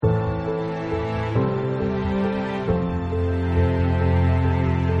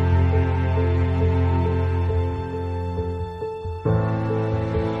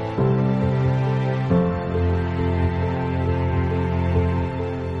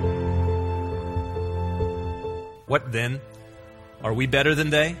What then? Are we better than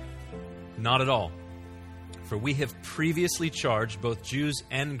they? Not at all. For we have previously charged both Jews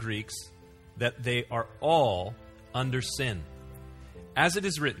and Greeks that they are all under sin. As it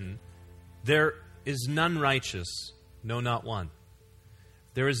is written, there is none righteous, no, not one.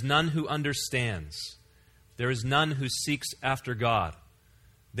 There is none who understands. There is none who seeks after God.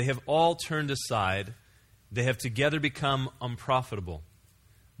 They have all turned aside. They have together become unprofitable.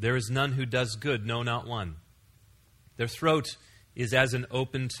 There is none who does good, no, not one. Their throat is as an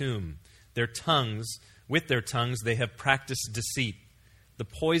open tomb. With their tongues they have practiced deceit. The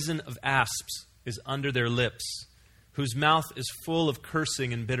poison of asps is under their lips, whose mouth is full of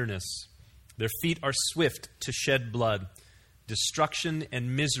cursing and bitterness. Their feet are swift to shed blood. Destruction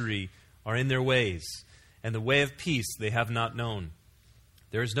and misery are in their ways, and the way of peace they have not known.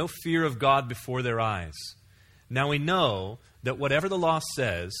 There is no fear of God before their eyes. Now we know that whatever the law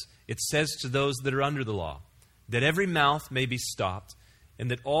says, it says to those that are under the law, that every mouth may be stopped, and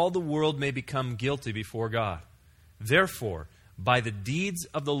that all the world may become guilty before God. Therefore, by the deeds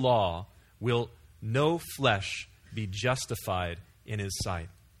of the law will no flesh be justified in his sight.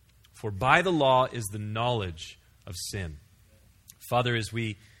 For by the law is the knowledge of sin. Father, as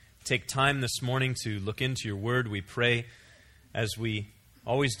we take time this morning to look into your word, we pray, as we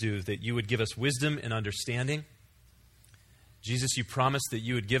always do, that you would give us wisdom and understanding. Jesus, you promised that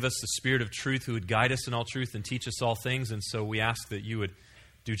you would give us the Spirit of truth who would guide us in all truth and teach us all things, and so we ask that you would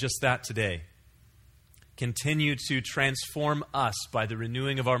do just that today. Continue to transform us by the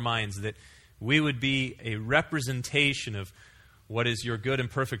renewing of our minds, that we would be a representation of what is your good and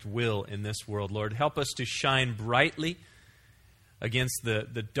perfect will in this world. Lord, help us to shine brightly against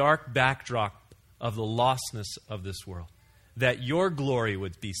the dark backdrop of the lostness of this world, that your glory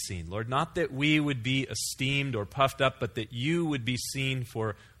would be seen. Lord, not that we would be esteemed or puffed up, but that you would be seen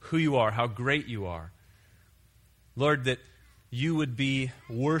for who you are, how great you are. Lord, that you would be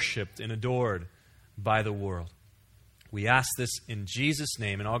worshipped and adored by the world. We ask this in Jesus'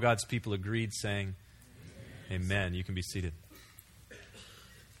 name, and all God's people agreed, saying, Amen. You can be seated.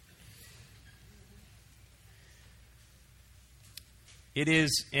 It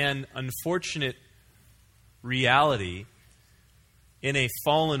is an unfortunate reality in a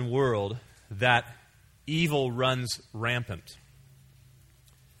fallen world that evil runs rampant.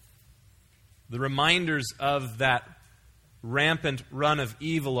 The reminders of that rampant run of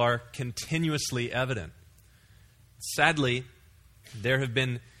evil are continuously evident. Sadly, there have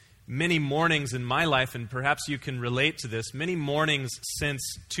been many mornings in my life, and perhaps you can relate to this, many mornings since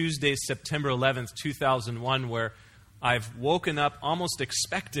Tuesday, September 11th, 2001, where I've woken up almost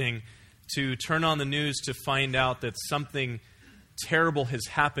expecting to turn on the news to find out that something terrible has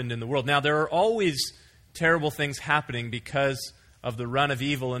happened in the world. Now, there are always terrible things happening because of the run of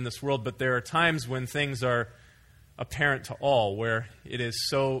evil in this world, but there are times when things are apparent to all, where it is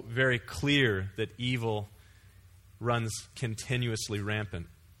so very clear that evil runs continuously rampant.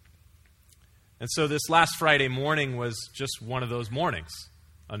 And so this last Friday morning was just one of those mornings,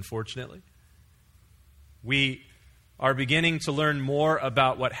 unfortunately. We are beginning to learn more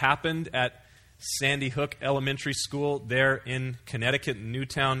about what happened at Sandy Hook Elementary School there in Connecticut,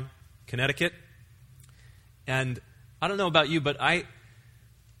 Newtown, Connecticut. And I don't know about you, but I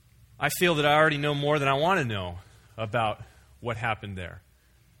feel that I already know more than I want to know about what happened there.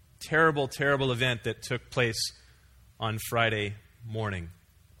 Terrible, terrible event that took place on Friday morning.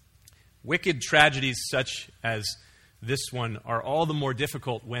 Wicked tragedies such as this one are all the more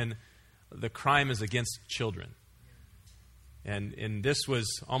difficult when the crime is against children. And this was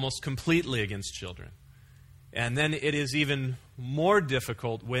almost completely against children. And then it is even more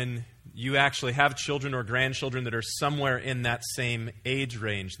difficult when you actually have children or grandchildren that are somewhere in that same age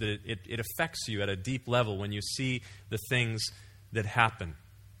range, that it affects you at a deep level when you see the things that happen.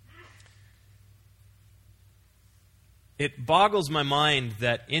 It boggles my mind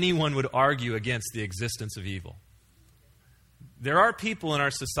that anyone would argue against the existence of evil. There are people in our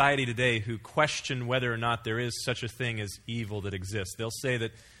society today who question whether or not there is such a thing as evil that exists. They'll say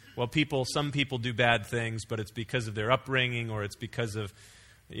that, well, some people do bad things, but it's because of their upbringing or it's because of,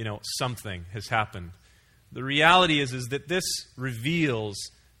 something has happened. The reality is that this reveals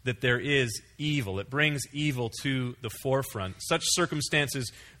that there is evil. It brings evil to the forefront. Such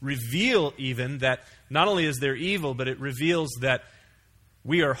circumstances reveal even that not only is there evil, but it reveals that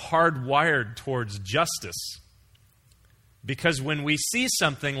we are hardwired towards justice. Because when we see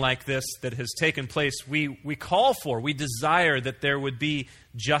something like this that has taken place, we desire that there would be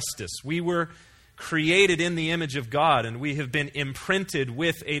justice. We were created in the image of God, and we have been imprinted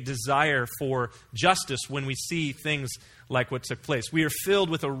with a desire for justice when we see things like what took place. We are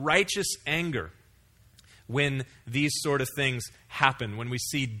filled with a righteous anger when these sort of things happen, when we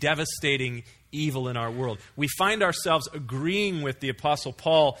see devastating evil in our world. We find ourselves agreeing with the Apostle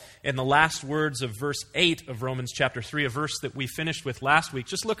Paul in the last words of verse 8 of Romans chapter 3, a verse that we finished with last week.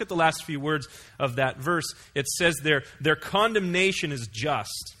 Just look at the last few words of that verse. It says there, their condemnation is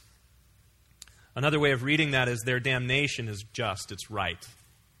just. Another way of reading that is their damnation is just. It's right.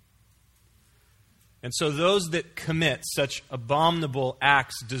 And so those that commit such abominable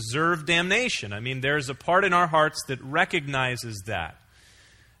acts deserve damnation. I mean, there's a part in our hearts that recognizes that.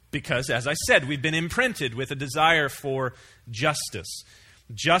 Because, as I said, we've been imprinted with a desire for justice.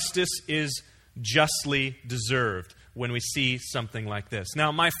 Justice is justly deserved when we see something like this.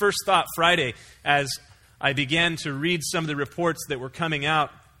 Now, my first thought Friday, as I began to read some of the reports that were coming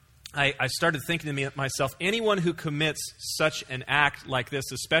out, I started thinking to myself, anyone who commits such an act like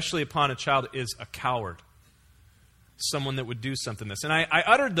this, especially upon a child, is a coward. Someone that would do something like this. And I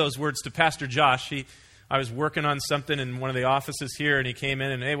uttered those words to Pastor Josh. I was working on something in one of the offices here, and he came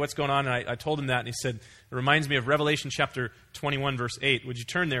in and, hey, what's going on? And I told him that, and he said, it reminds me of Revelation chapter 21, verse 8. Would you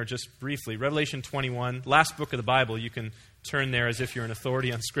turn there just briefly? Revelation 21, last book of the Bible. You can turn there as if you're an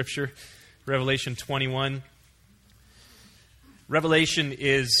authority on Scripture. Revelation 21. Revelation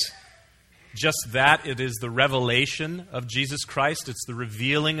is just that. It is the revelation of Jesus Christ. It's the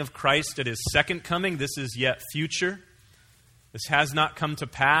revealing of Christ at His second coming. This is yet future. This has not come to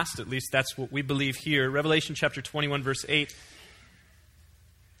pass. At least that's what we believe here. Revelation chapter 21, verse 8.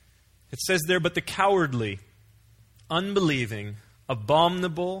 It says there, but the cowardly, unbelieving,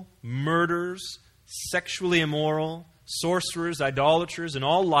 abominable, murderers, sexually immoral, sorcerers, idolaters, and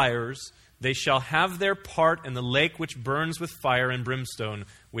all liars, they shall have their part in the lake which burns with fire and brimstone,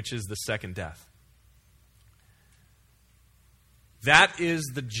 which is the second death. That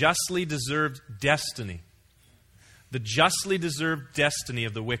is the justly deserved destiny. The justly deserved destiny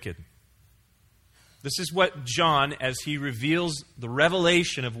of the wicked. This is what John, as he reveals the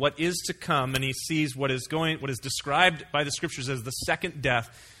revelation of what is to come, and he sees what is described by the Scriptures as the second death,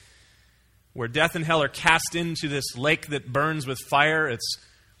 where death and hell are cast into this lake that burns with fire. It's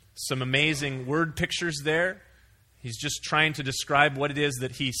some amazing word pictures there. He's just trying to describe what it is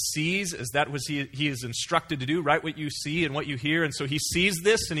that he sees, as that was he is instructed to do, write what you see and what you hear. And so he sees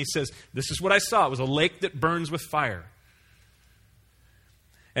this and he says, this is what I saw. It was a lake that burns with fire.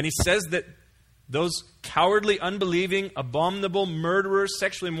 And he says that those cowardly, unbelieving, abominable, murderers,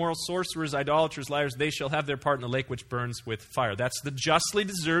 sexually immoral, sorcerers, idolaters, liars, they shall have their part in the lake which burns with fire. That's the justly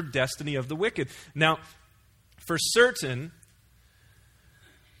deserved destiny of the wicked. Now, for certain,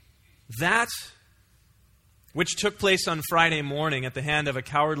 that which took place on Friday morning at the hand of a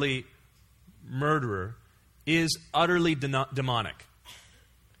cowardly murderer is utterly demonic.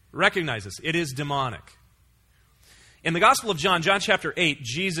 Recognize this. It is demonic. In the Gospel of John, John chapter 8,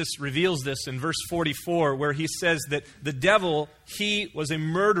 Jesus reveals this in verse 44, where he says that the devil, he was a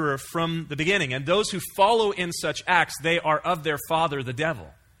murderer from the beginning. And those who follow in such acts, they are of their father, the devil.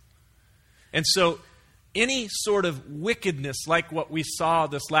 And so any sort of wickedness like what we saw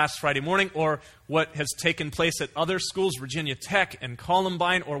this last Friday morning, or what has taken place at other schools, Virginia Tech and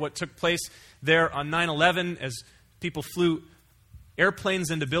Columbine, or what took place there on 9/11 as people flew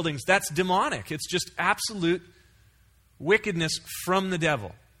airplanes into buildings, that's demonic. It's just absolute wickedness from the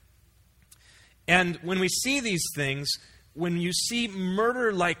devil. And when we see these things, when you see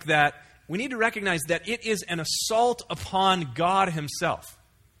murder like that, we need to recognize that it is an assault upon God Himself.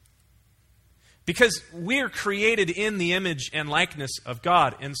 Because we're created in the image and likeness of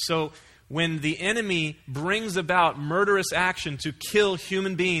God. And so when the enemy brings about murderous action to kill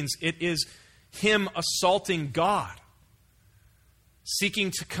human beings, it is him assaulting God,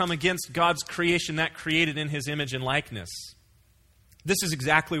 seeking to come against God's creation that created in His image and likeness. This is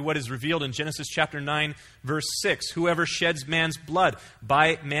exactly what is revealed in Genesis chapter 9, verse 6. Whoever sheds man's blood,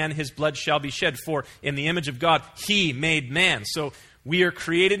 by man his blood shall be shed. For in the image of God He made man. So we are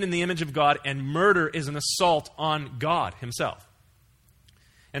created in the image of God, and murder is an assault on God Himself.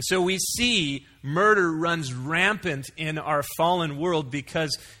 And so we see murder runs rampant in our fallen world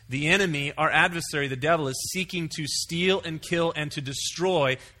because the enemy, our adversary, the devil, is seeking to steal and kill and to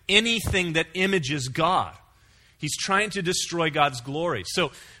destroy anything that images God. He's trying to destroy God's glory.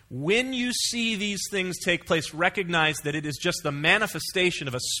 So when you see these things take place, recognize that it is just the manifestation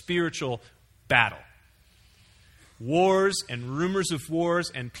of a spiritual battle. Wars and rumors of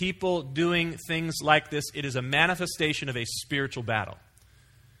wars and people doing things like this, it is a manifestation of a spiritual battle.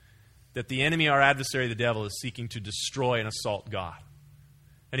 That the enemy, our adversary, the devil, is seeking to destroy and assault God.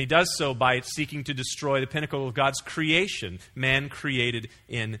 And he does so by seeking to destroy the pinnacle of God's creation, man created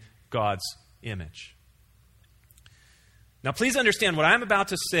in God's image. Now, please understand, what I'm about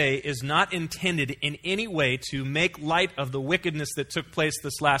to say is not intended in any way to make light of the wickedness that took place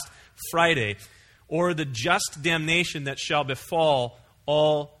this last Friday, or the just damnation that shall befall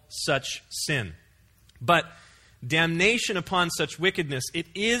all such sin. But damnation upon such wickedness, it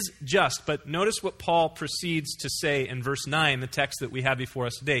is just. But notice what Paul proceeds to say in verse 9, the text that we have before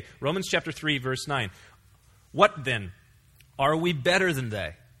us today. Romans chapter 3, verse 9. What then? Are we better than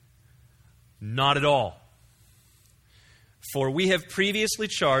they? Not at all. For we have previously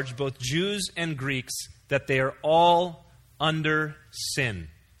charged both Jews and Greeks that they are all under sin.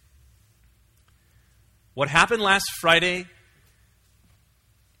 What happened last Friday,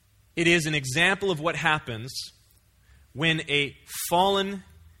 it is an example of what happens when a fallen,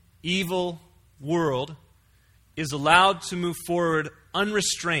 evil world is allowed to move forward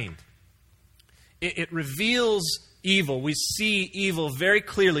unrestrained. It reveals evil. We see evil very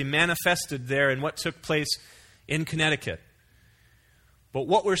clearly manifested there in what took place in Connecticut. But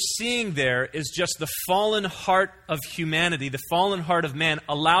what we're seeing there is just the fallen heart of humanity, the fallen heart of man,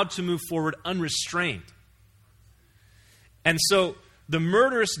 allowed to move forward unrestrained. And so the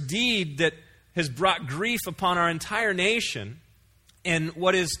murderous deed that has brought grief upon our entire nation, and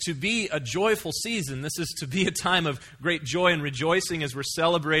what is to be a joyful season, this is to be a time of great joy and rejoicing as we're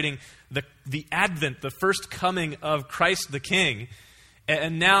celebrating the Advent, the first coming of Christ the King.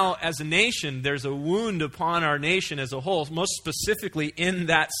 And now, as a nation, there's a wound upon our nation as a whole, most specifically in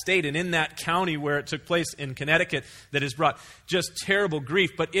that state and in that county where it took place in Connecticut, that has brought just terrible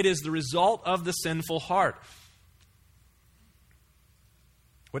grief. But it is the result of the sinful heart.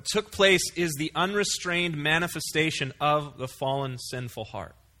 What took place is the unrestrained manifestation of the fallen, sinful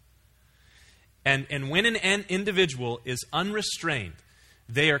heart. And when an individual is unrestrained,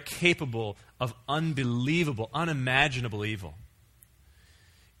 they are capable of unbelievable, unimaginable evil.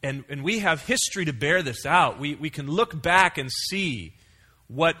 And we have history to bear this out. We can look back and see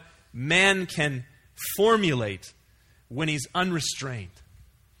what man can formulate when he's unrestrained.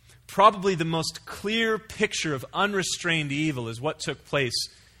 Probably the most clear picture of unrestrained evil is what took place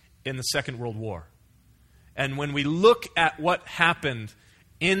in the Second World War. And when we look at what happened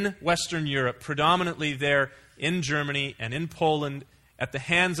in Western Europe, predominantly there in Germany and in Poland, at the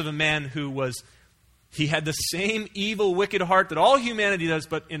hands of a man who he had the same evil, wicked heart that all humanity does,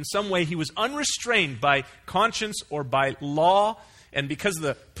 but in some way he was unrestrained by conscience or by law. And because of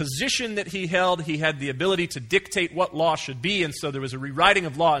the position that he held, he had the ability to dictate what law should be. And so there was a rewriting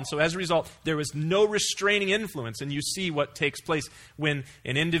of law. And so as a result, there was no restraining influence. And you see what takes place when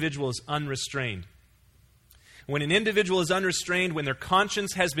an individual is unrestrained. When an individual is unrestrained, when their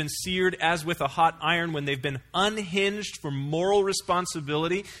conscience has been seared as with a hot iron, when they've been unhinged for moral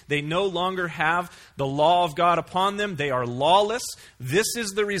responsibility, they no longer have the law of God upon them, they are lawless. This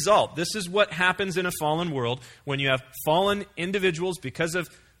is the result. This is what happens in a fallen world when you have fallen individuals because of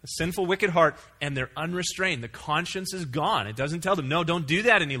a sinful, wicked heart, and they're unrestrained. The conscience is gone. It doesn't tell them, no, don't do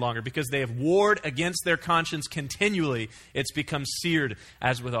that any longer, because they have warred against their conscience continually. It's become seared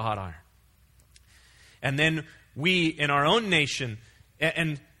as with a hot iron. And then we, in our own nation,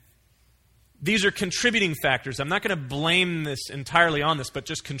 and these are contributing factors. I'm not going to blame this entirely on this, but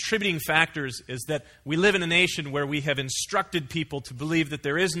just contributing factors is that we live in a nation where we have instructed people to believe that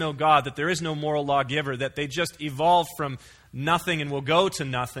there is no God, that there is no moral lawgiver, that they just evolve from nothing and will go to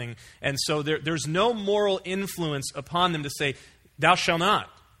nothing. And so there's no moral influence upon them to say, thou shalt not.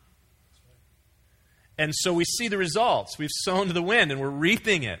 And so we see the results. We've sown to the wind and we're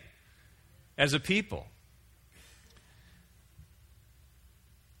reaping it as a people.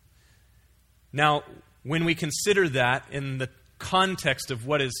 Now, when we consider that in the context of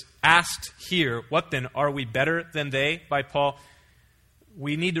what is asked here, what then, are we better than they, by Paul?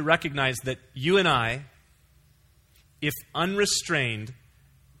 We need to recognize that you and I, if unrestrained,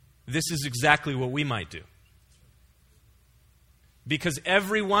 this is exactly what we might do. Because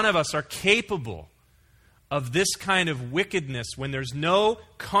every one of us are capable of this kind of wickedness when there's no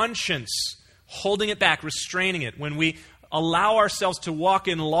conscience holding it back, restraining it. When we allow ourselves to walk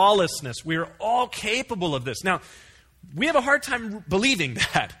in lawlessness, we are all capable of this. Now, we have a hard time believing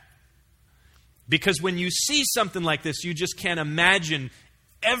that. Because when you see something like this, you just can't imagine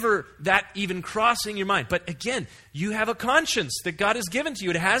ever that even crossing your mind. But again, you have a conscience that God has given to you.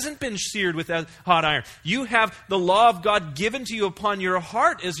 It hasn't been seared with a hot iron. You have the law of God given to you upon your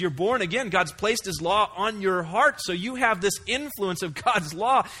heart as you're born again. God's placed His law on your heart. So you have this influence of God's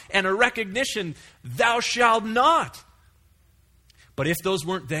law and a recognition, thou shalt not. But if those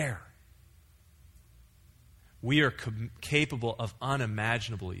weren't there, we are capable of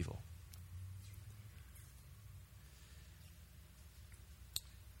unimaginable evil.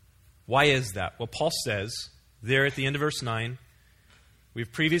 Why is that? Well, Paul says there at the end of verse 9,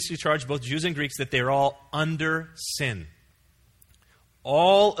 we've previously charged both Jews and Greeks that they are all under sin.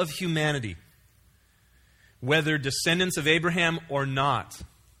 All of humanity, whether descendants of Abraham or not,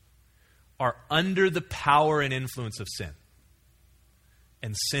 are under the power and influence of sin.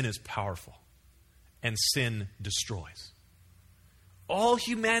 And sin is powerful. And sin destroys. All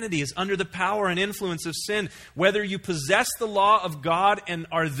humanity is under the power and influence of sin. Whether you possess the law of God and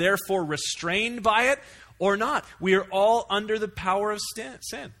are therefore restrained by it or not, we are all under the power of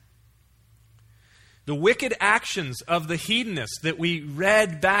sin. The wicked actions of the hedonists that we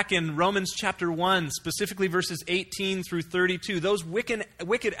read back in Romans chapter 1, specifically verses 18 through 32, those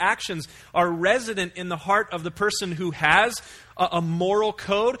wicked actions are resident in the heart of the person who has a moral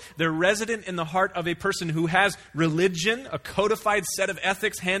code. They're resident in the heart of a person who has religion, a codified set of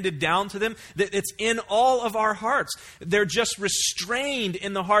ethics handed down to them. It's in all of our hearts. They're just restrained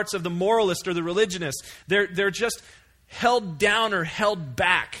in the hearts of the moralist or the religionist. They're just held down or held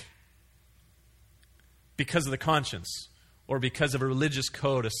back because of the conscience or because of a religious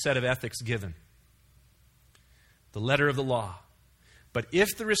code, a set of ethics given. The letter of the law. But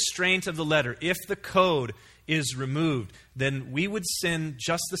if the restraint of the letter, if the code is removed, then we would sin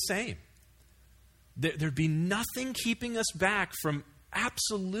just the same. There'd be nothing keeping us back from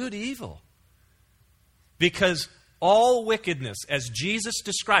absolute evil. Because all wickedness, as Jesus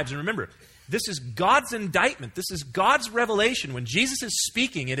describes, and remember, this is God's indictment. This is God's revelation. When Jesus is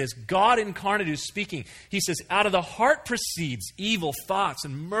speaking, it is God incarnate who's speaking. He says, out of the heart proceeds evil thoughts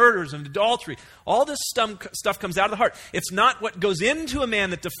and murders and adultery. All this stuff comes out of the heart. It's not what goes into a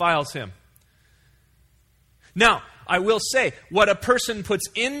man that defiles him. Now, I will say, what a person puts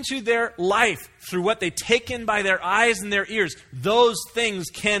into their life through what they take in by their eyes and their ears, those things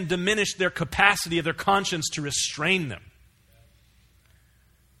can diminish their capacity of their conscience to restrain them.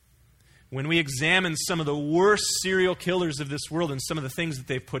 When we examine some of the worst serial killers of this world and some of the things that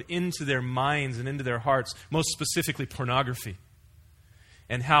they've put into their minds and into their hearts, most specifically pornography,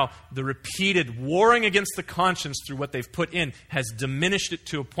 and how the repeated warring against the conscience through what they've put in has diminished it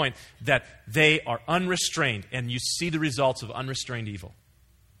to a point that they are unrestrained, and you see the results of unrestrained evil.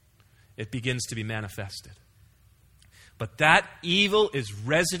 It begins to be manifested. But that evil is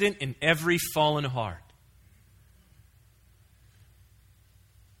resident in every fallen heart.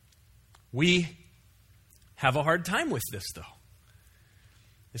 We have a hard time with this, though.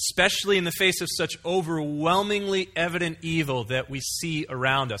 Especially in the face of such overwhelmingly evident evil that we see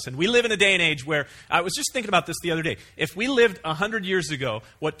around us. And we live in a day and age where, I was just thinking about this the other day. If we lived 100 years ago,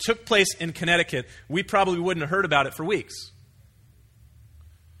 what took place in Connecticut, we probably wouldn't have heard about it for weeks.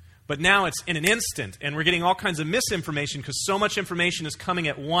 But now it's in an instant, and we're getting all kinds of misinformation because so much information is coming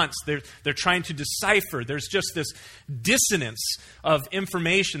at once. They're trying to decipher. There's just this dissonance of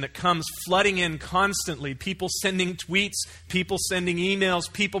information that comes flooding in constantly. People sending tweets, people sending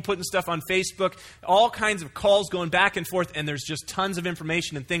emails, people putting stuff on Facebook, all kinds of calls going back and forth, and there's just tons of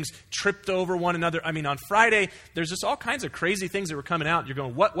information and things tripped over one another. I mean, on Friday, there's just all kinds of crazy things that were coming out. You're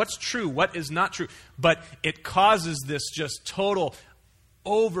going, what's true? What is not true? But it causes this just total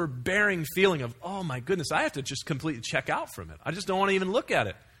overbearing feeling of, oh my goodness, I have to just completely check out from it. I just don't want to even look at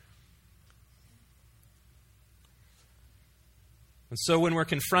it. And so when we're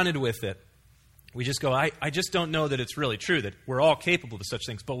confronted with it, we just go, I just don't know that it's really true, that we're all capable of such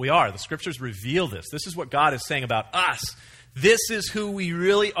things, but we are. The Scriptures reveal this. This is what God is saying about us. This is who we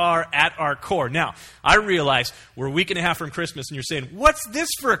really are at our core. Now, I realize we're a week and a half from Christmas, and you're saying, what's this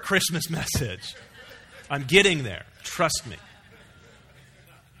for a Christmas message? I'm getting there. Trust me.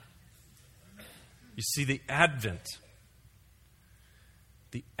 You see, the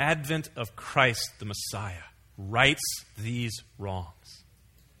advent of Christ, the Messiah, rights these wrongs.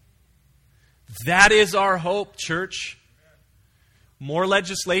 That is our hope, church. More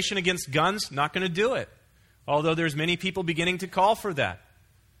legislation against guns, not going to do it. Although there's many people beginning to call for that.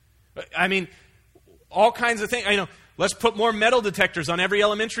 I mean, all kinds of things. Let's put more metal detectors on every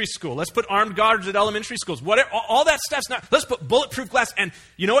elementary school. Let's put armed guards at elementary schools. Whatever, all that stuff's not. Let's put bulletproof glass. And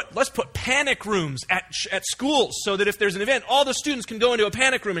you know what? Let's put panic rooms at schools so that if there's an event, all the students can go into a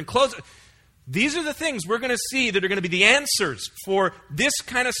panic room and close it. These are the things we're going to see that are going to be the answers for this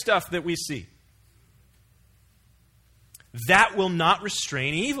kind of stuff that we see. That will not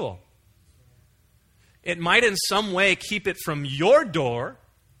restrain evil. It might in some way keep it from your door,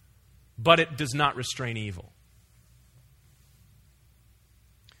 but it does not restrain evil.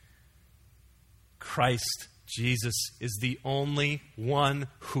 Christ, Jesus, is the only one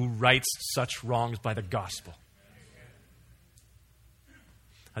who rights such wrongs by the gospel.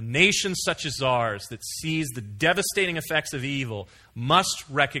 A nation such as ours that sees the devastating effects of evil must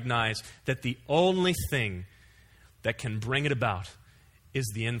recognize that the only thing that can bring it about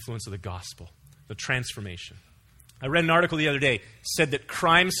is the influence of the gospel, the transformation. I read an article the other day, said that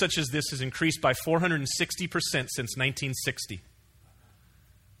crime such as this has increased by 460% since 1960.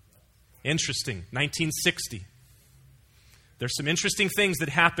 Interesting, 1960. There's some interesting things that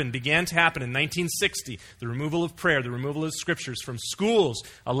began to happen in 1960. The removal of prayer, the removal of scriptures from schools,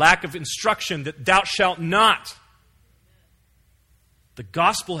 a lack of instruction that thou shalt not. The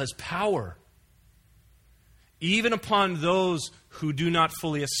gospel has power, even upon those who do not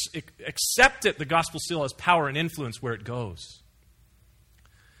fully accept it. The gospel still has power and influence where it goes.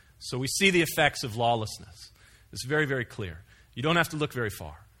 So we see the effects of lawlessness. It's very, very clear. You don't have to look very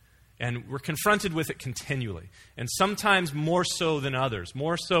far. And we're confronted with it continually. And sometimes more so than others.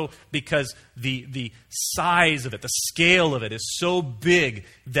 More so because the size of it, the scale of it is so big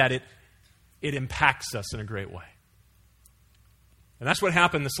that it impacts us in a great way. And that's what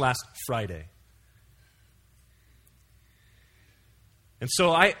happened this last Friday. And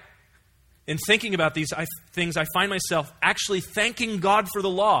so in thinking about these things, I find myself actually thanking God for the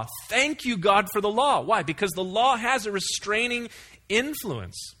law. Thank you, God, for the law. Why? Because the law has a restraining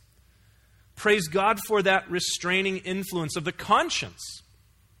influence. Praise God for that restraining influence of the conscience.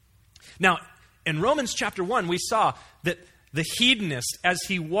 Now, in Romans chapter 1, we saw that the hedonist, as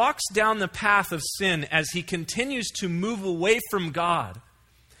he walks down the path of sin, as he continues to move away from God,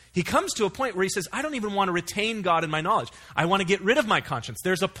 he comes to a point where he says, I don't even want to retain God in my knowledge. I want to get rid of my conscience.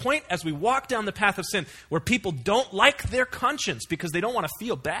 There's a point as we walk down the path of sin where people don't like their conscience because they don't want to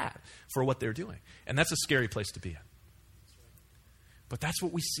feel bad for what they're doing. And that's a scary place to be in. But that's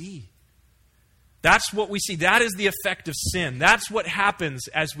what we see. That's what we see. That is the effect of sin. That's what happens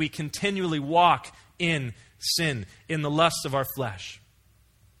as we continually walk in sin, in the lusts of our flesh.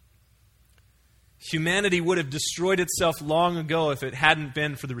 Humanity would have destroyed itself long ago if it hadn't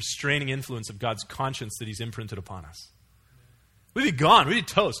been for the restraining influence of God's conscience that He's imprinted upon us. We'd be gone. We'd be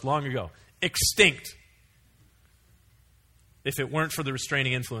toast long ago. Extinct. If it weren't for the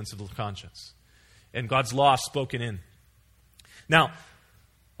restraining influence of the conscience. And God's law spoken in. Now,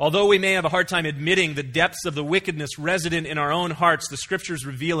 although we may have a hard time admitting the depths of the wickedness resident in our own hearts, the Scriptures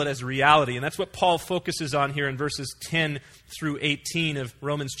reveal it as a reality. And that's what Paul focuses on here in verses 10 through 18 of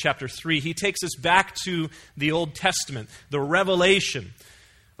Romans chapter 3. He takes us back to the Old Testament, the revelation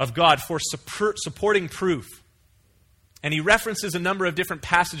of God for supporting proof. And he references a number of different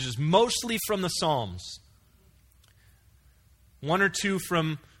passages, mostly from the Psalms. One or two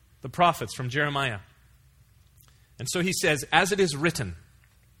from the prophets, from Jeremiah. And so he says, as it is written,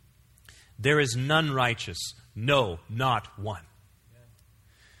 there is none righteous, no, not one.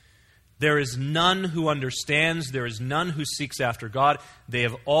 There is none who understands, there is none who seeks after God. They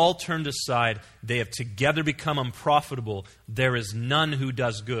have all turned aside, they have together become unprofitable. There is none who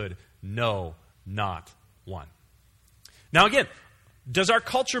does good, no, not one. Now again, does our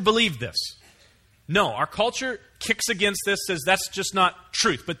culture believe this? No, our culture kicks against this, says that's just not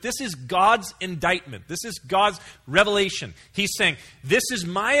truth. But this is God's indictment. This is God's revelation. He's saying, this is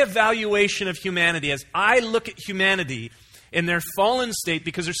my evaluation of humanity as I look at humanity in their fallen state,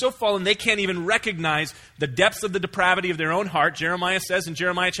 because they're so fallen they can't even recognize the depths of the depravity of their own heart. Jeremiah says in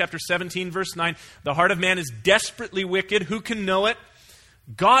Jeremiah chapter 17, verse 9, the heart of man is desperately wicked. Who can know it?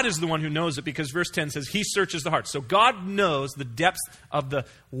 God is the one who knows it, because verse 10 says He searches the heart. So God knows the depths of the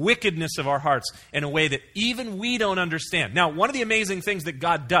wickedness of our hearts in a way that even we don't understand. Now, one of the amazing things that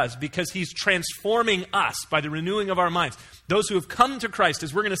God does, because He's transforming us by the renewing of our minds, those who have come to Christ,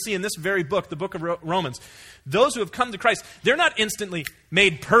 as we're going to see in this very book, the book of Romans, those who have come to Christ, they're not instantly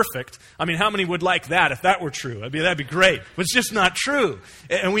made perfect. I mean, how many would like that if that were true? That'd be great. But it's just not true.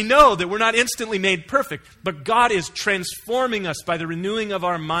 And we know that we're not instantly made perfect, but God is transforming us by the renewing of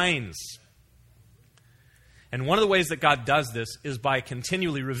our minds. And one of the ways that God does this is by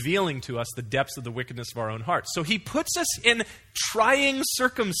continually revealing to us the depths of the wickedness of our own hearts. So He puts us in trying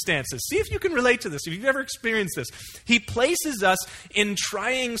circumstances. See if you can relate to this, if you've ever experienced this. He places us in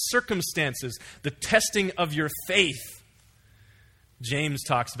trying circumstances, the testing of your faith. James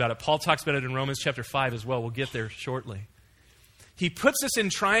talks about it. Paul talks about it in Romans chapter 5 as well. We'll get there shortly. He puts us in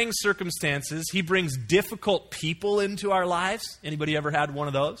trying circumstances. He brings difficult people into our lives. Anybody ever had one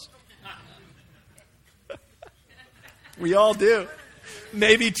of those? We all do.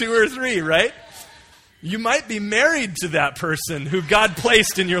 Maybe two or three, right? You might be married to that person who God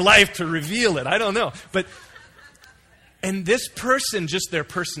placed in your life to reveal it. I don't know. And this person, just their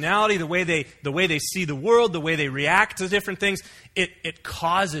personality, the way they see the world, the way they react to different things, it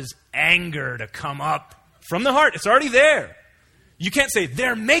causes anger to come up from the heart. It's already there. You can't say,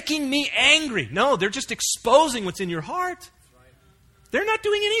 they're making me angry. No, they're just exposing what's in your heart. they're not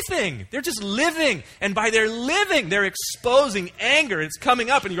doing anything. They're just living. And by their living, they're exposing anger. It's coming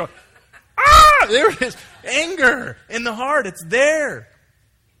up and you go, ah, there it is. Anger in the heart. It's there.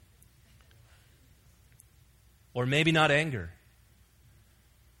 Or maybe not anger.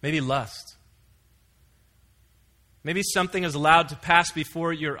 Maybe lust. Maybe something is allowed to pass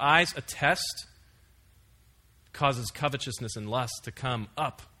before your eyes. A test causes covetousness and lust to come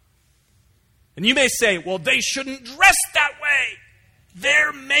up. And you may say, well, they shouldn't dress that way.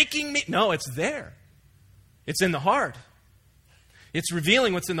 They're making me. No, it's there. It's in the heart. It's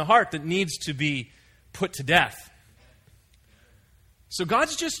revealing what's in the heart that needs to be put to death. So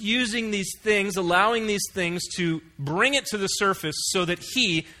God's just using these things, allowing these things to bring it to the surface so that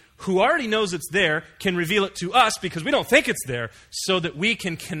He, who already knows it's there, can reveal it to us because we don't think it's there, so that we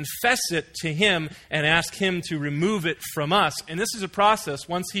can confess it to Him and ask Him to remove it from us. And this is a process.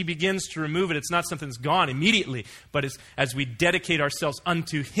 Once He begins to remove it, it's not something that's gone immediately, but it's as we dedicate ourselves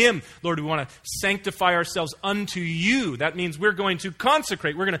unto Him. Lord, we want to sanctify ourselves unto You. That means we're going to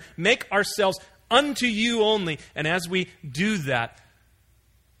consecrate. We're going to make ourselves unto You only. And as we do that,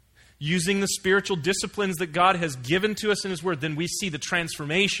 using the spiritual disciplines that God has given to us in His Word, then we see the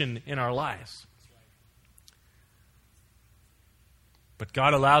transformation in our lives. But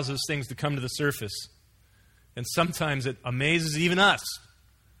God allows those things to come to the surface. And sometimes it amazes even us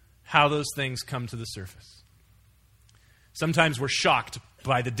how those things come to the surface. Sometimes we're shocked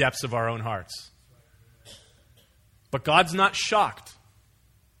by the depths of our own hearts. But God's not shocked.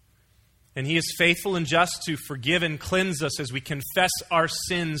 And He is faithful and just to forgive and cleanse us as we confess our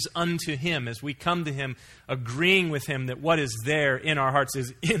sins unto Him, as we come to Him agreeing with Him that what is there in our hearts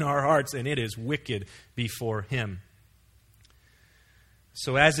is in our hearts and it is wicked before Him.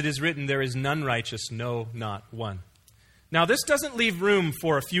 So as it is written, there is none righteous, no, not one. Now this doesn't leave room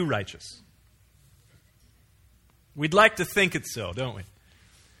for a few righteous. We'd like to think it's so, don't we?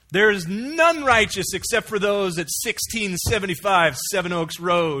 There is none righteous except for those at 1675 Seven Oaks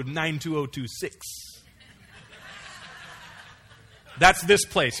Road, 92026. That's this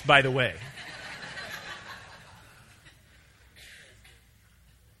place, by the way.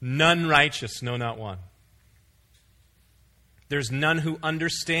 None righteous, no, not one. There's none who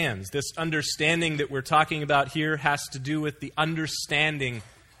understands. This understanding that we're talking about here has to do with the understanding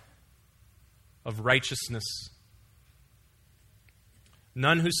of righteousness.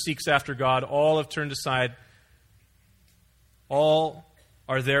 None who seeks after God, all have turned aside. All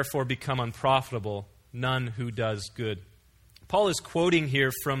are therefore become unprofitable, none who does good. Paul is quoting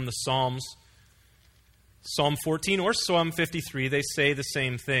here from the Psalms. Psalm 14 or Psalm 53, they say the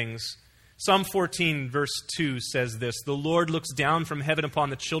same things. Psalm 14 verse 2 says this, the Lord looks down from heaven upon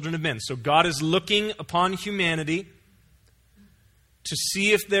the children of men. So God is looking upon humanity to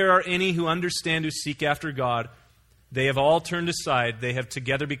see if there are any who understand, who seek after God. They have all turned aside. They have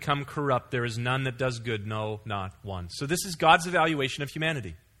together become corrupt. There is none that does good. No, not one. So this is God's evaluation of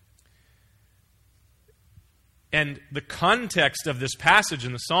humanity. And the context of this passage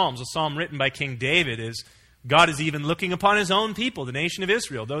in the Psalms, a psalm written by King David, is God is even looking upon His own people, the nation of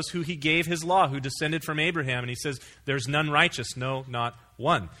Israel, those who He gave His law, who descended from Abraham. And He says, there's none righteous. No, not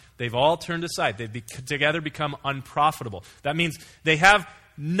one. They've all turned aside. They've together become unprofitable. That means they have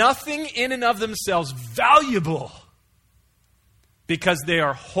nothing in and of themselves valuable, because they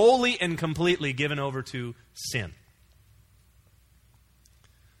are wholly and completely given over to sin.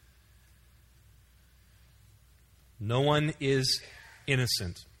 No one is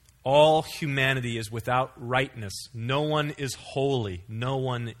innocent. All humanity is without rightness. No one is holy. No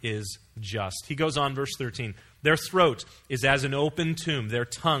one is just. He goes on, verse 13. Their throat is as an open tomb. Their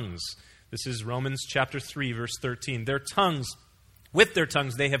tongues. This is Romans chapter 3, verse 13. Their tongues. With their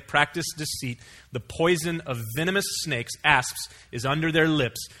tongues they have practiced deceit. The poison of venomous snakes, asps, is under their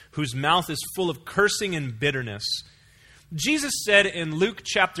lips, whose mouth is full of cursing and bitterness. Jesus said in Luke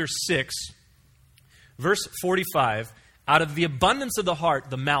chapter 6, verse 45, out of the abundance of the heart,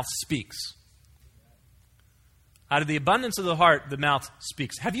 the mouth speaks. Out of the abundance of the heart, the mouth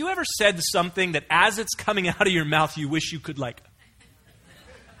speaks. Have you ever said something that as it's coming out of your mouth, you wish you could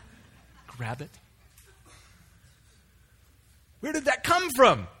grab it? Where did that come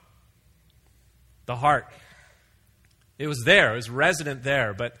from? The heart. It was there. It was resident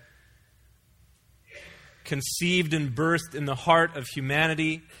there, but conceived and birthed in the heart of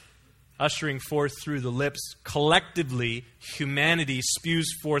humanity, ushering forth through the lips. Collectively, humanity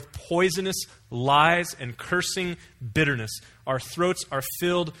spews forth poisonous lies and cursing bitterness. Our throats are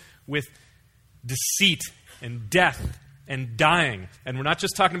filled with deceit and death and dying. And we're not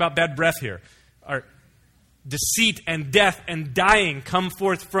just talking about bad breath here. Our deceit and death and dying come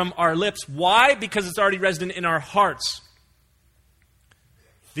forth from our lips. Why? Because it's already resident in our hearts.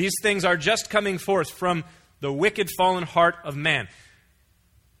 These things are just coming forth from the wicked, fallen heart of man.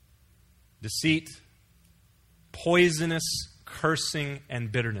 Deceit, poisonous, cursing,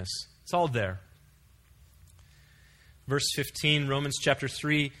 and bitterness. It's all there. Verse 15, Romans chapter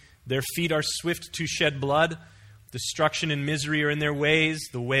 3, their feet are swift to shed blood. Destruction and misery are in their ways.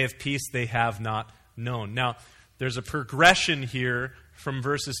 The way of peace they have not known. Now, there's a progression here from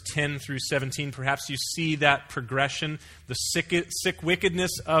verses 10 through 17. Perhaps you see that progression, the sick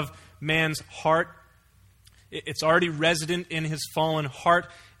wickedness of man's heart. It's already resident in his fallen heart,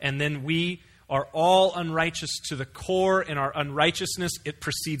 and then we are all unrighteous to the core. In our unrighteousness, it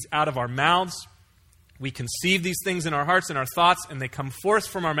proceeds out of our mouths. We conceive these things in our hearts and our thoughts, and they come forth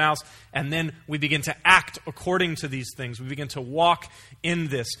from our mouths, and then we begin to act according to these things. We begin to walk in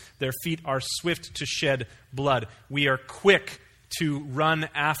this. Their feet are swift to shed blood. We are quick to run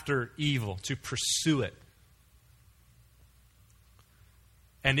after evil, to pursue it.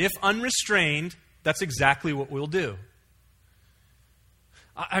 And if unrestrained, that's exactly what we'll do.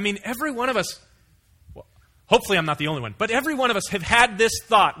 I mean, every one of us, well, hopefully I'm not the only one, but every one of us have had this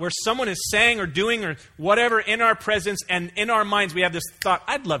thought where someone is saying or doing or whatever in our presence, and in our minds we have this thought,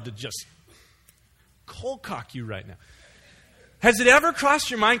 I'd love to just cold cock you right now. Has it ever crossed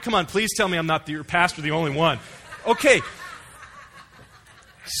your mind? Come on, please tell me I'm not your pastor, the only one. Okay.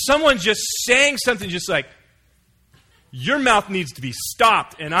 Someone just saying something just like, your mouth needs to be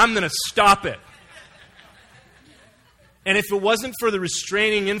stopped, and I'm going to stop it. And if it wasn't for the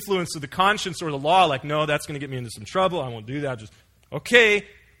restraining influence of the conscience or the law, like, no, that's going to get me into some trouble, I won't do that. Just, okay,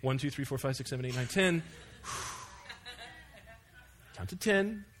 1, 2, 3, 4, 5, 6, 7, 8, 9, 10. Count to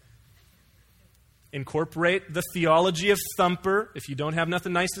 10. Incorporate the theology of Thumper. If you don't have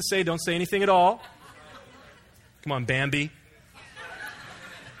nothing nice to say, don't say anything at all. Come on, Bambi.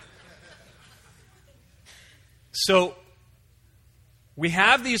 So, we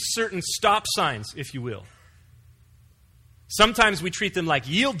have these certain stop signs, if you will. Sometimes we treat them like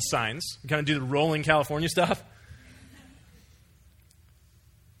yield signs. We kind of do the rolling California stuff.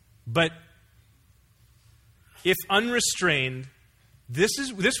 But if unrestrained, this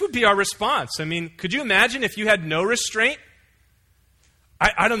would be our response. I mean, could you imagine if you had no restraint?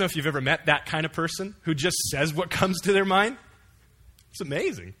 I don't know if you've ever met that kind of person who just says what comes to their mind. It's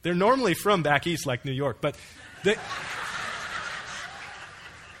amazing. They're normally from back east like New York, but they...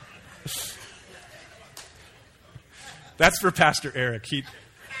 That's for Pastor Eric.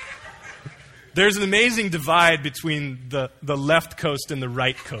 There's an amazing divide between the left coast and the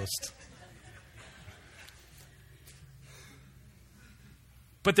right coast.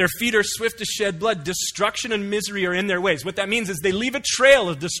 But their feet are swift to shed blood. Destruction and misery are in their ways. What that means is they leave a trail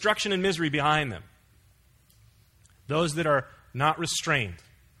of destruction and misery behind them. Those that are not restrained.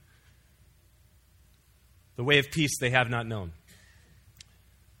 The way of peace they have not known.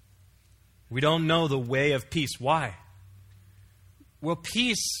 We don't know the way of peace. Why? Well,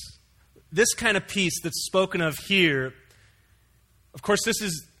 peace, this kind of peace that's spoken of here, of course, this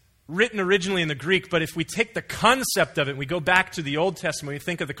is written originally in the Greek, but if we take the concept of it, we go back to the Old Testament, we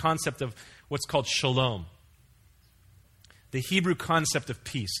think of the concept of what's called shalom. The Hebrew concept of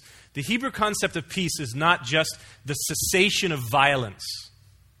peace. The Hebrew concept of peace is not just the cessation of violence.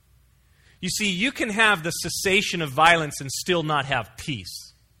 You see, you can have the cessation of violence and still not have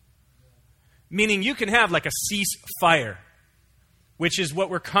peace. Meaning you can have like a ceasefire, which is what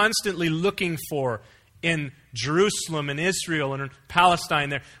we're constantly looking for in Jerusalem and Israel and in Palestine.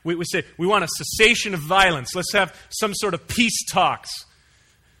 There, we say we want a cessation of violence. Let's have some sort of peace talks.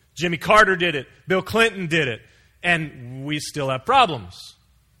 Jimmy Carter did it. Bill Clinton did it. And we still have problems,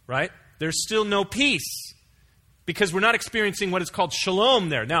 right? There's still no peace because we're not experiencing what is called shalom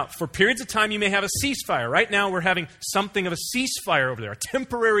there. Now, for periods of time, you may have a ceasefire. Right now, we're having something of a ceasefire over there, a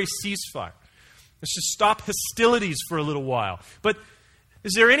temporary ceasefire. Let's just stop hostilities for a little while. But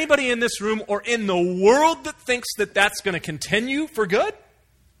is there anybody in this room or in the world that thinks that that's going to continue for good?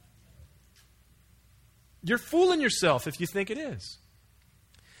 You're fooling yourself if you think it is.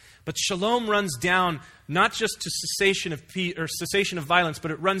 But shalom runs down not just to cessation of peace or cessation of violence,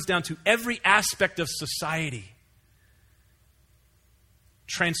 but it runs down to every aspect of society.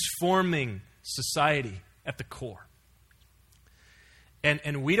 Transforming society at the core.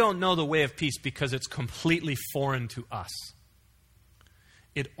 And we don't know the way of peace because it's completely foreign to us.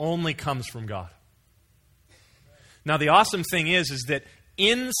 It only comes from God. Now, the awesome thing is that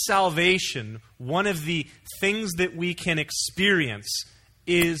in salvation, one of the things that we can experience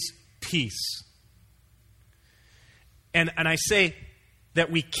is peace. And I say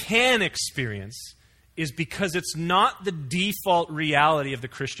that we can experience is because it's not the default reality of the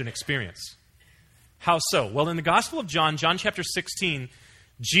Christian experience. How so? Well, in the Gospel of John, John chapter 16,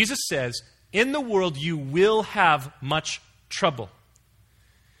 Jesus says, in the world you will have much trouble.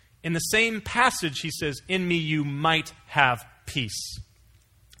 In the same passage, he says, in me you might have peace.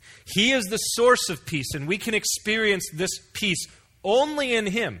 He is the source of peace, and we can experience this peace only in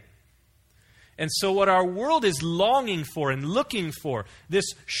him. And so what our world is longing for and looking for, this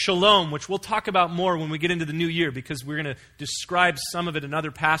shalom, which we'll talk about more when we get into the new year, because we're going to describe some of it in other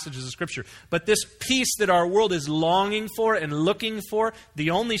passages of Scripture. But this peace that our world is longing for and looking for,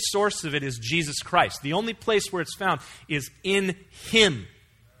 the only source of it is Jesus Christ. The only place where it's found is in him.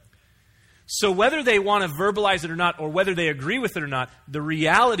 So whether they want to verbalize it or not, or whether they agree with it or not, the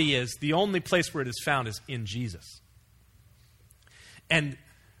reality is the only place where it is found is in Jesus. And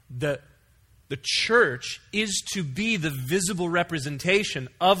the church is to be the visible representation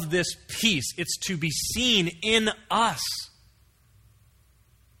of this peace. It's to be seen in us.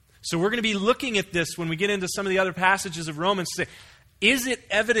 So we're going to be looking at this when we get into some of the other passages of Romans to say, is it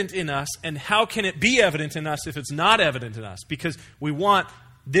evident in us, and how can it be evident in us if it's not evident in us? Because we want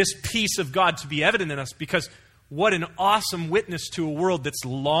this peace of God to be evident in us, because what an awesome witness to a world that's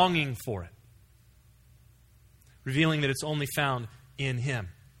longing for it. Revealing that it's only found in him.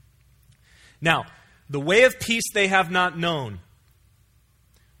 Now, the way of peace they have not known.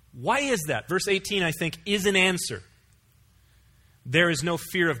 Why is that? Verse 18, I think, is an answer. There is no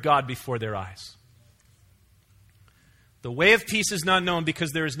fear of God before their eyes. The way of peace is not known because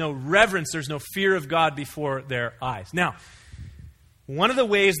there is no reverence, there's no fear of God before their eyes. Now, one of the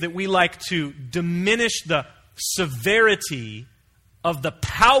ways that we like to diminish the severity of the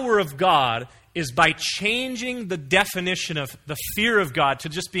power of God is by changing the definition of the fear of God to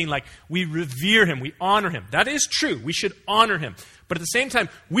just being like, we revere him, we honor him. That is true. We should honor him. But at the same time,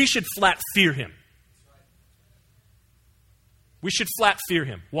 we should flat fear him. We should flat fear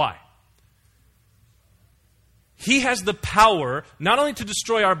him. Why? He has the power not only to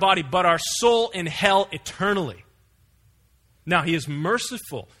destroy our body, but our soul in hell eternally. Now, he is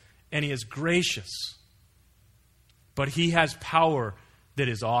merciful and he is gracious. But he has power that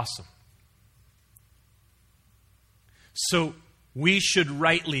is awesome. So we should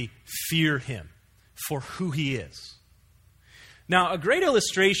rightly fear him for who he is. Now, a great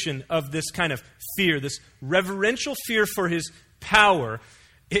illustration of this kind of fear, this reverential fear for his power,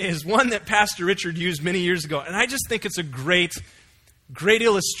 is one that Pastor Richard used many years ago. And I just think it's a great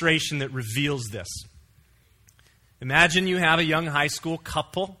illustration that reveals this. Imagine you have a young high school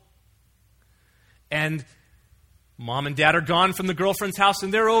couple, and mom and dad are gone from the girlfriend's house,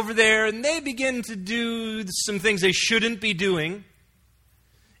 and they're over there, and they begin to do some things they shouldn't be doing.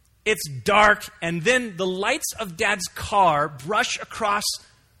 It's dark, and then the lights of dad's car brush across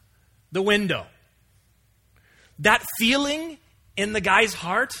the window. That feeling in the guy's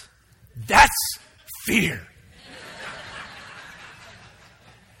heart, that's fear.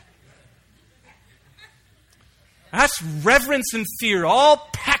 That's reverence and fear, all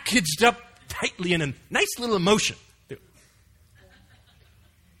packaged up tightly in a nice little emotion.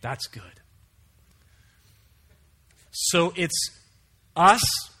 That's good. So it's us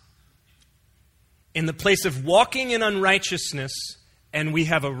in the place of walking in unrighteousness, and we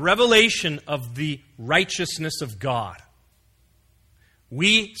have a revelation of the righteousness of God.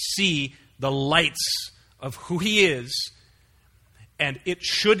 We see the lights of who he is, and it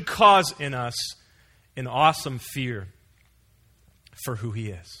should cause in us an awesome fear for who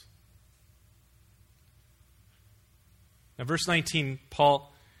he is. Now, verse 19,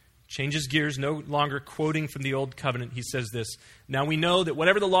 Paul changes gears, no longer quoting from the Old Covenant. He says this, now we know that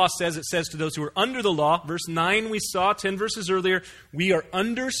whatever the law says, it says to those who are under the law. Verse 9 we saw, 10 verses earlier, we are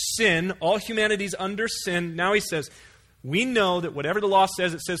under sin. All humanity's under sin. Now he says, we know that whatever the law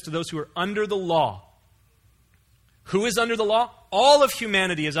says, it says to those who are under the law. Who is under the law? All of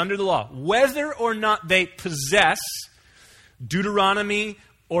humanity is under the law. Whether or not they possess Deuteronomy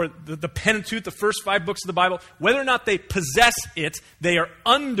or the Pentateuch, the first 5 books of the Bible, whether or not they possess it, they are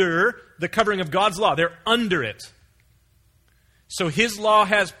under the covering of God's law. They're under it. So his law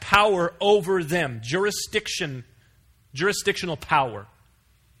has power over them. Jurisdictional power.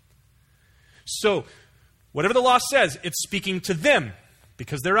 So, whatever the law says, it's speaking to them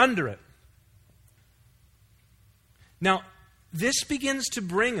because they're under it. Now, this begins to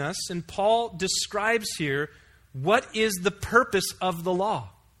bring us, and Paul describes here, what is the purpose of the law.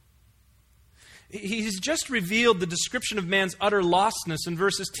 He's just revealed the description of man's utter lostness in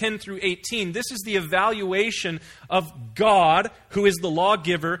verses 10 through 18. This is the evaluation of God, who is the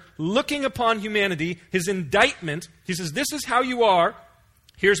lawgiver, looking upon humanity, his indictment. He says, this is how you are.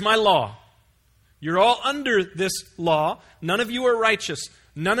 Here's my law. You're all under this law. None of you are righteous.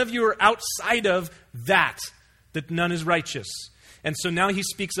 None of you are outside of that none is righteous. And so now he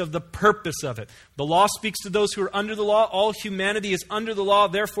speaks of the purpose of it. The law speaks to those who are under the law. All humanity is under the law.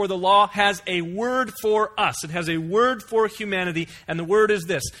 Therefore, the law has a word for us. It has a word for humanity. And the word is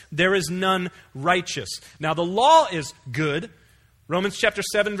this: there is none righteous. Now, the law is good. Romans chapter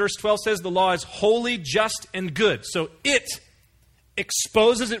 7, verse 12 says the law is holy, just, and good. So it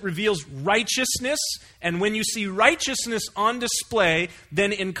exposes, it reveals righteousness. And when you see righteousness on display,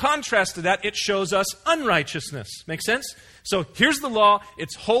 then in contrast to that, it shows us unrighteousness. Make sense? So here's the law.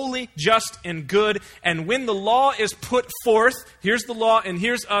 It's holy, just, and good. And when the law is put forth, here's the law and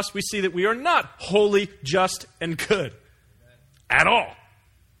here's us, we see that we are not holy, just, and good. At all.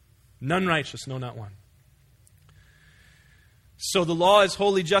 None righteous, no, not one. So the law is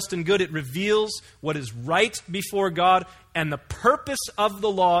holy, just, and good. It reveals what is right before God, and the purpose of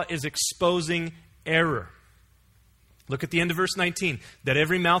the law is exposing error. Look at the end of verse 19. That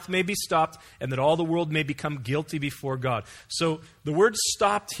every mouth may be stopped, and that all the world may become guilty before God. So the word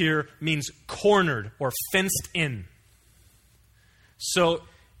stopped here means cornered or fenced in. So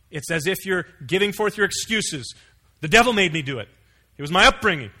it's as if you're giving forth your excuses. The devil made me do it. It was my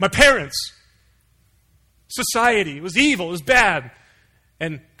upbringing, my parents. Society. It was evil. It was bad.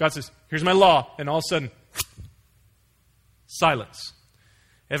 And God says, here's my law. And all of a sudden, silence.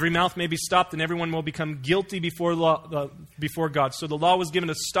 Every mouth may be stopped and everyone will become guilty before God. So the law was given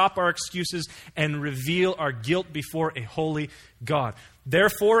to stop our excuses and reveal our guilt before a holy God.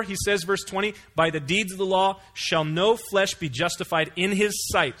 Therefore, he says, verse 20, by the deeds of the law shall no flesh be justified in his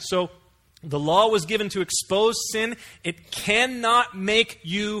sight. So the law was given to expose sin. It cannot make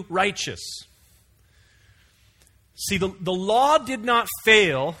you righteous. See, the law did not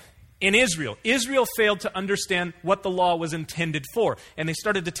fail in Israel. Israel failed to understand what the law was intended for. And they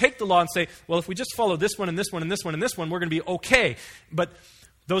started to take the law and say, well, if we just follow this one and this one and this one and this one, we're going to be okay. But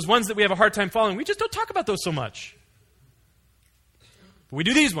those ones that we have a hard time following, we just don't talk about those so much. But we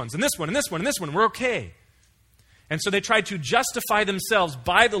do these ones and this one and this one and this one, and we're okay. And so they tried to justify themselves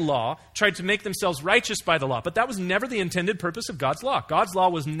by the law, tried to make themselves righteous by the law. But that was never the intended purpose of God's law. God's law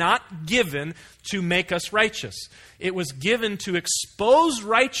was not given to make us righteous. It was given to expose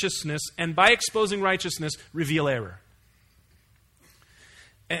righteousness, and by exposing righteousness, reveal error.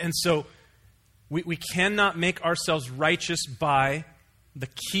 And so we cannot make ourselves righteous by the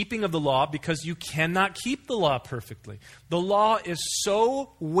keeping of the law, because you cannot keep the law perfectly. The law is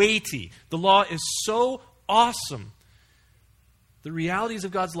so weighty. The law is so awesome. The realities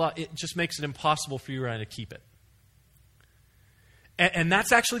of God's law, it just makes it impossible for you and I to keep it. And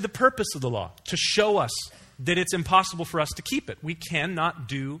that's actually the purpose of the law, to show us that it's impossible for us to keep it. We cannot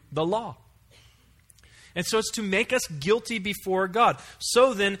do the law. And so it's to make us guilty before God.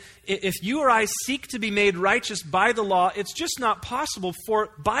 So then, if you or I seek to be made righteous by the law, it's just not possible,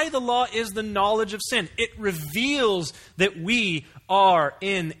 for by the law is the knowledge of sin. It reveals that we are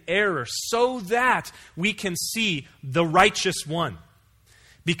in error so that we can see the righteous one.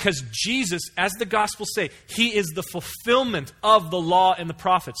 Because Jesus, as the Gospels say, He is the fulfillment of the law and the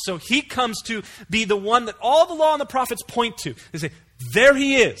prophets. So He comes to be the one that all the law and the prophets point to. They say, there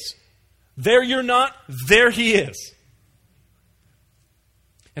He is. There you're not, there He is.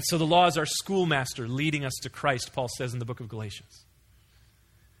 And so the law is our schoolmaster leading us to Christ, Paul says in the book of Galatians.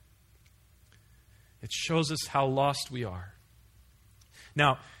 It shows us how lost we are.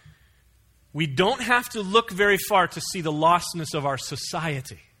 Now, we don't have to look very far to see the lostness of our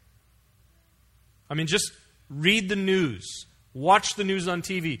society. I mean, just read the news. Watch the news on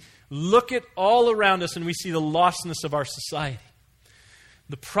TV. Look at all around us and we see the lostness of our society.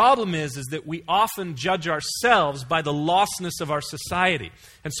 The problem is that we often judge ourselves by the lostness of our society.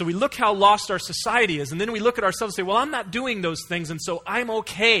 And so we look how lost our society is, and then we look at ourselves and say, well, I'm not doing those things, and so I'm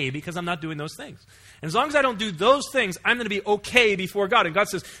okay because I'm not doing those things. And as long as I don't do those things, I'm going to be okay before God. And God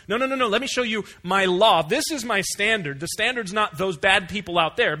says, no, let me show you my law. This is my standard. The standard's not those bad people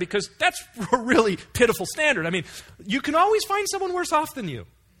out there, because that's a really pitiful standard. I mean, you can always find someone worse off than you.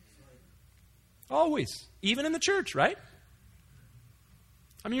 Always. Even in the church, right?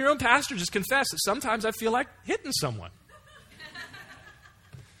 I mean, your own pastor just confessed that sometimes I feel like hitting someone.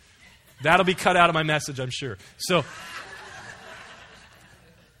 That'll be cut out of my message, I'm sure. So,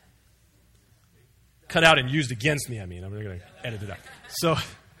 cut out and used against me, I mean. I'm going to edit it out.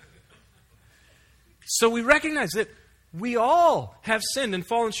 So we recognize that we all have sinned and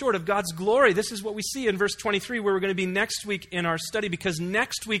fallen short of God's glory. This is what we see in verse 23, where we're going to be next week in our study, because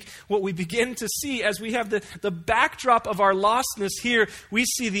next week what we begin to see as we have the backdrop of our lostness here, we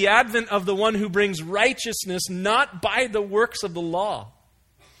see the advent of the one who brings righteousness, not by the works of the law,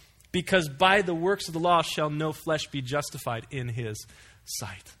 because by the works of the law shall no flesh be justified in His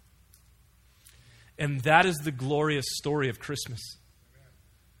sight. And that is the glorious story of Christmas.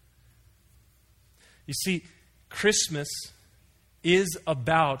 You see, Christmas is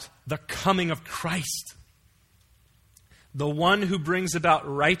about the coming of Christ, the one who brings about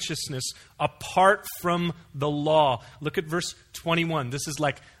righteousness apart from the law. Look at verse 21. This is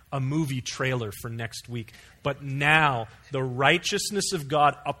like a movie trailer for next week. But now the righteousness of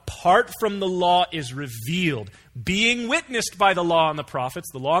God apart from the law is revealed, being witnessed by the law and the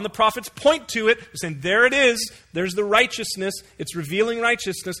prophets. The law and the prophets point to it, saying, there it is. There's the righteousness. It's revealing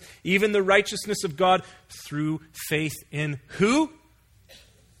righteousness, even the righteousness of God through faith in who?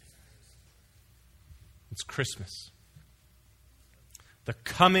 It's Christmas. The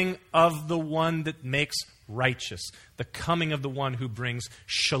coming of the one that makes righteous. The coming of the one who brings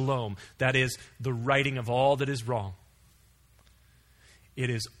shalom. That is, the righting of all that is wrong.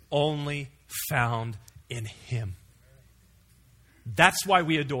 It is only found in Him. That's why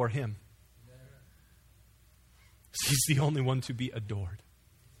we adore Him. He's the only one to be adored.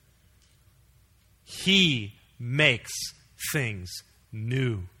 He makes things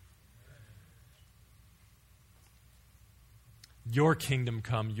new. Your kingdom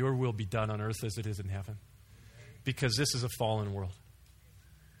come, your will be done on earth as it is in heaven. Because this is a fallen world.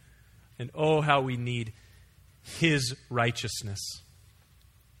 And oh, how we need His righteousness.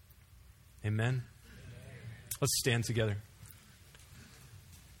 Amen? Let's stand together.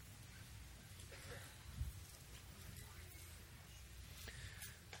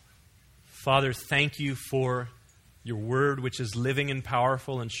 Father, thank you for your word, which is living and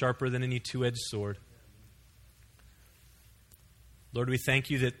powerful and sharper than any two-edged sword. Lord, we thank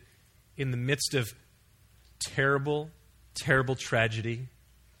you that in the midst of terrible, terrible tragedy,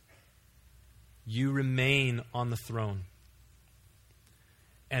 you remain on the throne.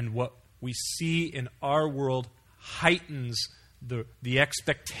 And what we see in our world heightens the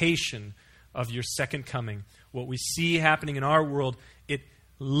expectation of your second coming. What we see happening in our world, it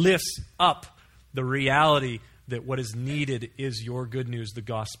lifts up the reality that what is needed is your good news, the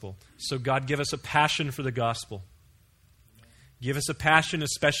gospel. So God, give us a passion for the gospel. Give us a passion,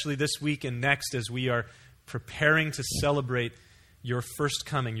 especially this week and next, as we are preparing to celebrate your first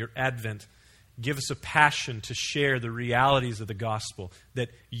coming, your advent. Give us a passion to share the realities of the gospel, that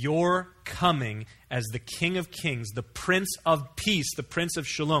your coming as the King of Kings, the Prince of Peace, the Prince of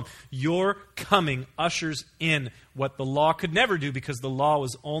Shalom, your coming ushers in what the law could never do, because the law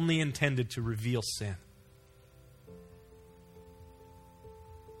was only intended to reveal sin.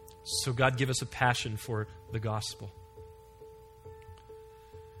 So God, give us a passion for the gospel.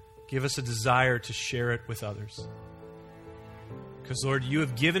 Give us a desire to share it with others. Because, Lord, you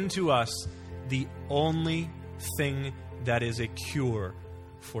have given to us the only thing that is a cure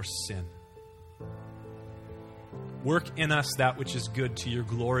for sin. Work in us that which is good to your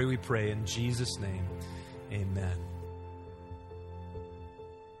glory, we pray. In Jesus' name, amen.